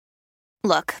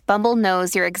Look, Bumble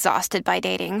knows you're exhausted by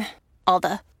dating. All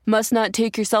the must not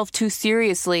take yourself too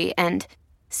seriously and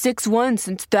 6'1"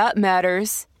 since that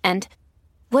matters. And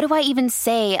what do I even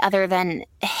say other than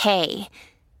hey?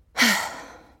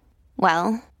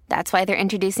 Well, that's why they're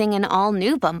introducing an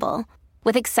all-new Bumble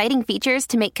with exciting features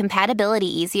to make compatibility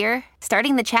easier,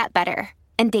 starting the chat better,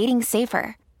 and dating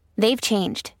safer. They've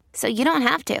changed, so you don't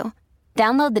have to.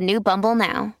 Download the new Bumble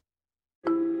now.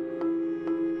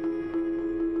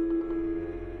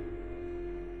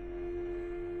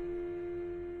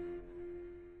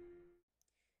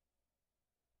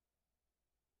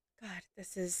 God,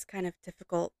 this is kind of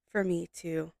difficult for me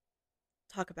to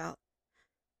talk about,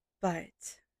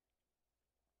 but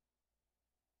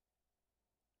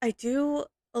I do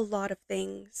a lot of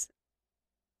things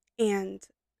and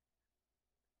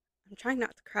I'm trying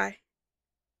not to cry.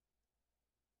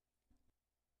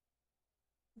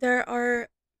 There are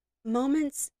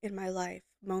moments in my life,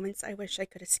 moments I wish I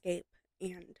could escape,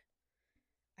 and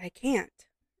I can't,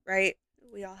 right?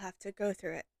 We all have to go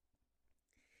through it.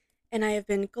 And I have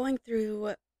been going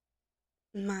through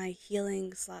my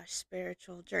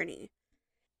healing/spiritual journey.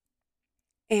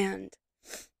 And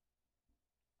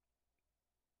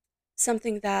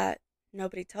something that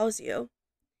nobody tells you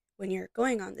when you're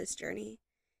going on this journey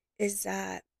is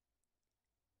that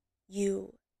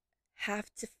you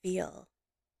have to feel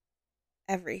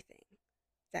everything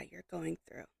that you're going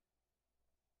through.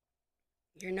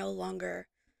 You're no longer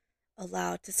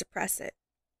allowed to suppress it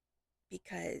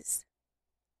because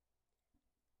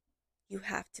you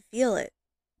have to feel it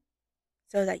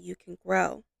so that you can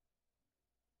grow.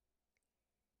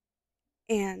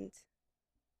 And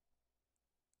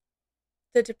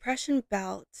the depression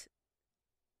bout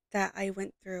that I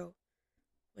went through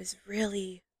was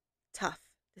really tough,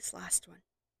 this last one.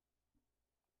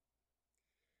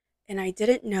 And I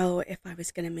didn't know if I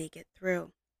was going to make it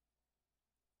through.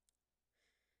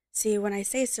 See, when I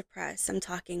say suppress, I'm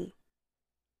talking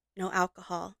no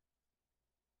alcohol,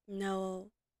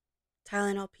 no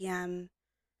Tylenol PM,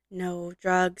 no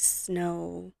drugs,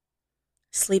 no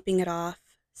sleeping it off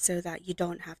so that you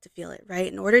don't have to feel it,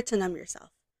 right? In order to numb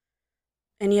yourself.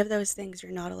 Any of those things,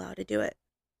 you're not allowed to do it.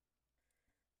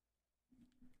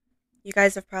 You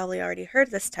guys have probably already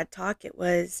heard this TED Talk. It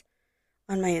was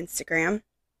on my Instagram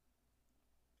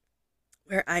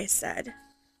where I said,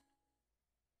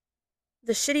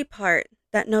 the shitty part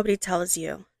that nobody tells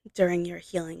you during your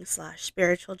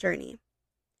healing/spiritual journey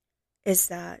is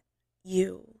that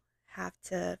you have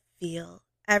to feel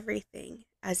everything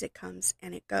as it comes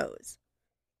and it goes.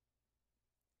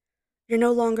 You're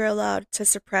no longer allowed to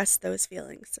suppress those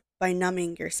feelings by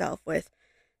numbing yourself with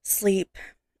sleep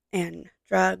and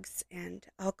drugs and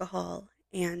alcohol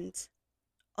and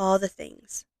all the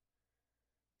things,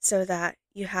 so that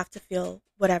you have to feel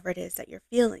whatever it is that you're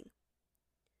feeling.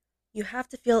 You have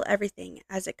to feel everything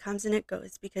as it comes and it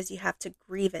goes because you have to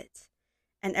grieve it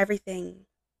and everything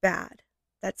bad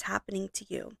that's happening to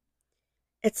you.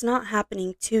 It's not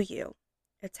happening to you,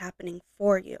 it's happening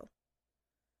for you.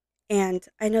 And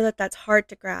I know that that's hard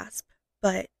to grasp,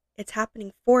 but it's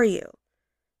happening for you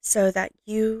so that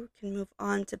you can move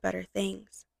on to better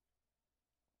things.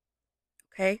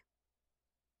 Okay?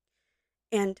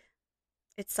 And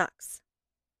it sucks.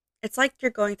 It's like you're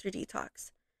going through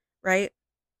detox, right?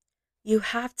 You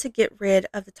have to get rid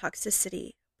of the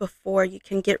toxicity before you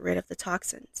can get rid of the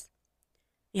toxins.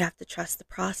 You have to trust the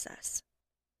process,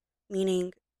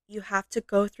 meaning you have to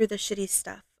go through the shitty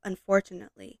stuff,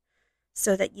 unfortunately,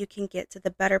 so that you can get to the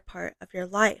better part of your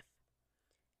life.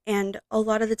 And a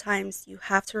lot of the times you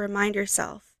have to remind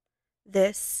yourself,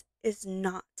 this is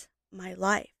not my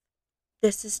life.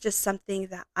 This is just something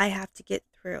that I have to get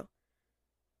through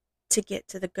to get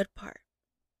to the good part.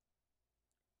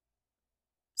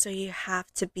 So you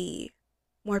have to be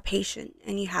more patient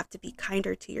and you have to be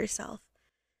kinder to yourself.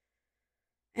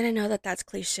 And I know that that's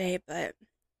cliche, but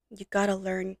you gotta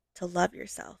learn to love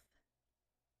yourself.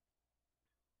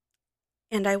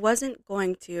 And I wasn't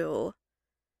going to,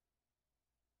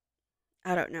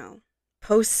 I don't know,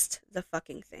 post the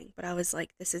fucking thing, but I was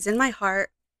like, this is in my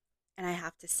heart and I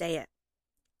have to say it.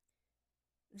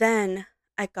 Then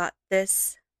I got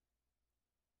this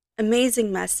amazing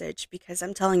message because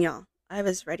I'm telling y'all, I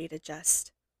was ready to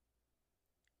just.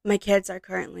 My kids are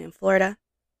currently in Florida,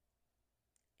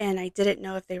 and I didn't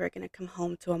know if they were going to come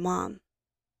home to a mom.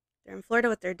 They're in Florida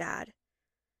with their dad.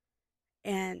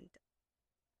 And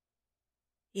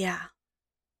yeah.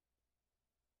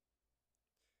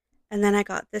 And then I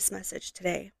got this message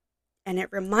today, and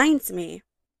it reminds me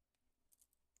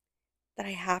that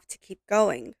I have to keep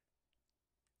going.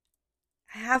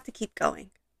 I have to keep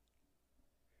going.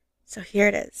 So here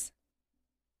it is.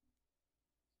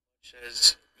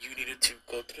 As you needed to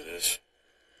go through this,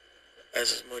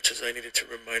 as much as I needed to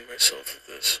remind myself of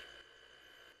this.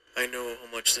 I know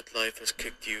how much that life has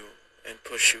kicked you and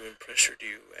pushed you and pressured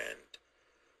you, and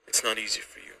it's not easy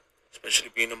for you. Especially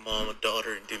being a mom, a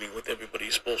daughter, and dealing with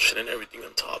everybody's bullshit and everything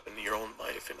on top and your own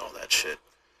life and all that shit.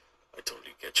 I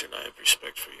totally get you and I have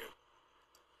respect for you.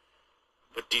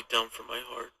 But deep down from my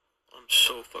heart, I'm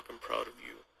so fucking proud of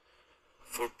you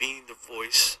for being the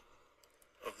voice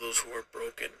of those who are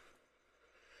broken,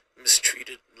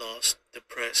 mistreated, lost,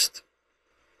 depressed,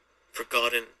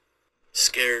 forgotten,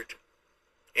 scared,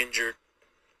 injured,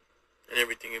 and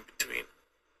everything in between.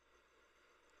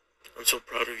 I'm so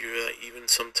proud of you that even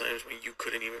sometimes when you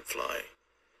couldn't even fly,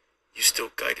 you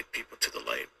still guided people to the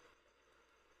light.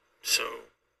 So,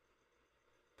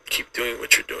 keep doing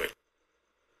what you're doing.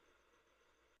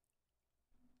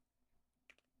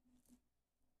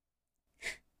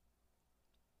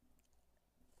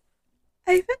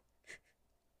 Ivan,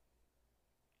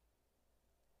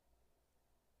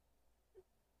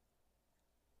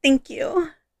 thank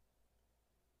you.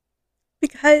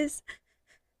 Because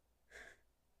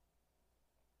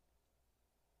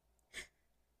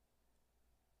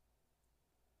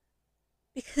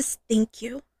thank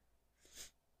you.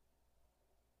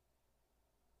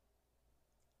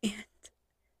 And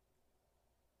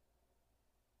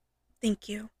thank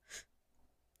you.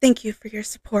 Thank you for your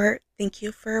support. Thank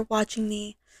you for watching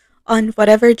me on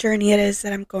whatever journey it is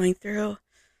that I'm going through,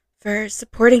 for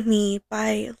supporting me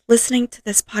by listening to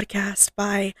this podcast,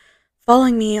 by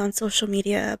following me on social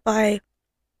media, by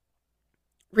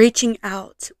reaching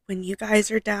out when you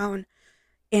guys are down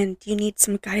and you need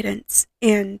some guidance.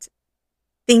 And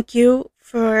thank you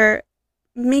for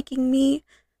making me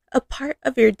a part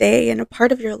of your day and a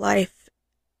part of your life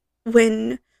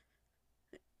when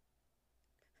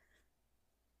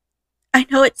I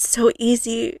know it's so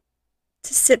easy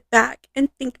to sit back and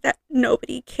think that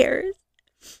nobody cares.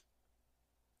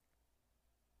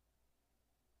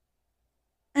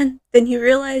 And then you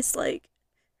realize, like,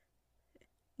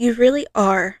 you really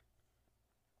are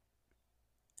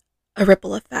a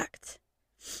ripple effect.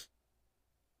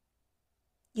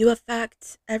 You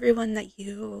affect everyone that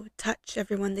you touch,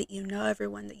 everyone that you know,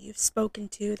 everyone that you've spoken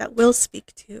to, that will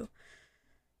speak to.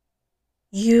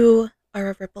 You are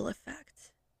a ripple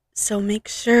effect. So make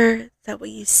sure that what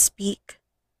you speak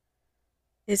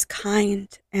is kind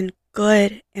and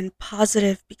good and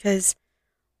positive, because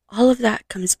all of that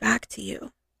comes back to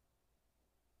you.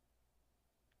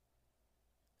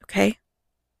 Okay?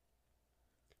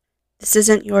 This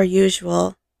isn't your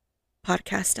usual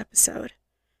podcast episode.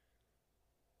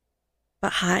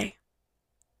 But hi,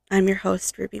 I'm your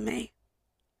host, Ruby May.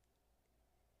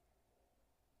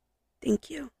 Thank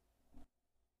you.